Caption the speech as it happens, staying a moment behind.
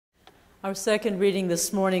Our second reading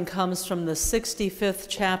this morning comes from the 65th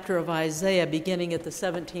chapter of Isaiah, beginning at the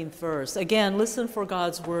 17th verse. Again, listen for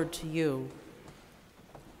God's word to you.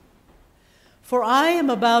 For I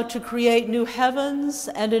am about to create new heavens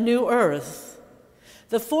and a new earth.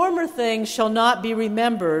 The former things shall not be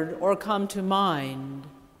remembered or come to mind.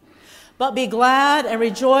 But be glad and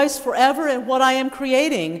rejoice forever in what I am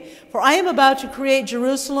creating, for I am about to create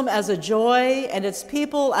Jerusalem as a joy and its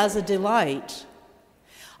people as a delight.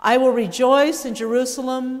 I will rejoice in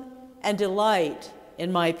Jerusalem and delight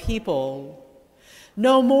in my people.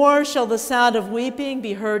 No more shall the sound of weeping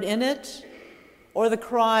be heard in it, or the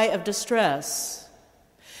cry of distress.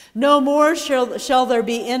 No more shall there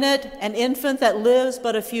be in it an infant that lives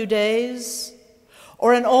but a few days,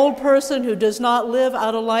 or an old person who does not live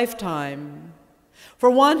out a lifetime. For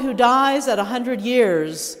one who dies at 100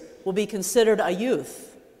 years will be considered a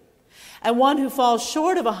youth, and one who falls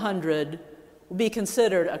short of 100 will be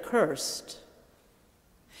considered accursed.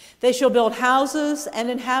 They shall build houses and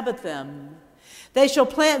inhabit them. They shall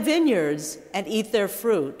plant vineyards and eat their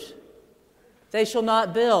fruit. They shall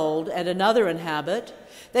not build and another inhabit.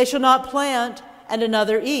 They shall not plant and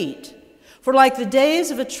another eat. For like the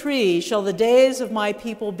days of a tree shall the days of my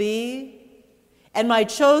people be, and my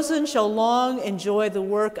chosen shall long enjoy the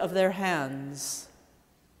work of their hands.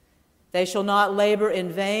 They shall not labor in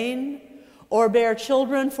vain, or bear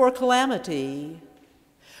children for calamity.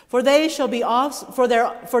 For they shall be offspring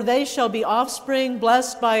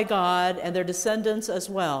blessed by God, and their descendants as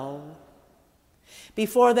well.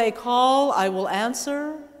 Before they call, I will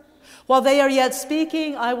answer. While they are yet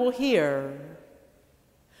speaking, I will hear.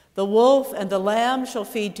 The wolf and the lamb shall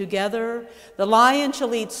feed together. The lion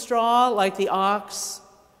shall eat straw like the ox.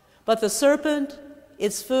 But the serpent,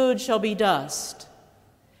 its food shall be dust.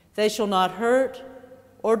 They shall not hurt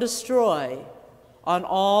or destroy on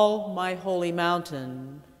all my holy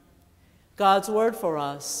mountain. God's word for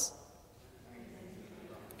us.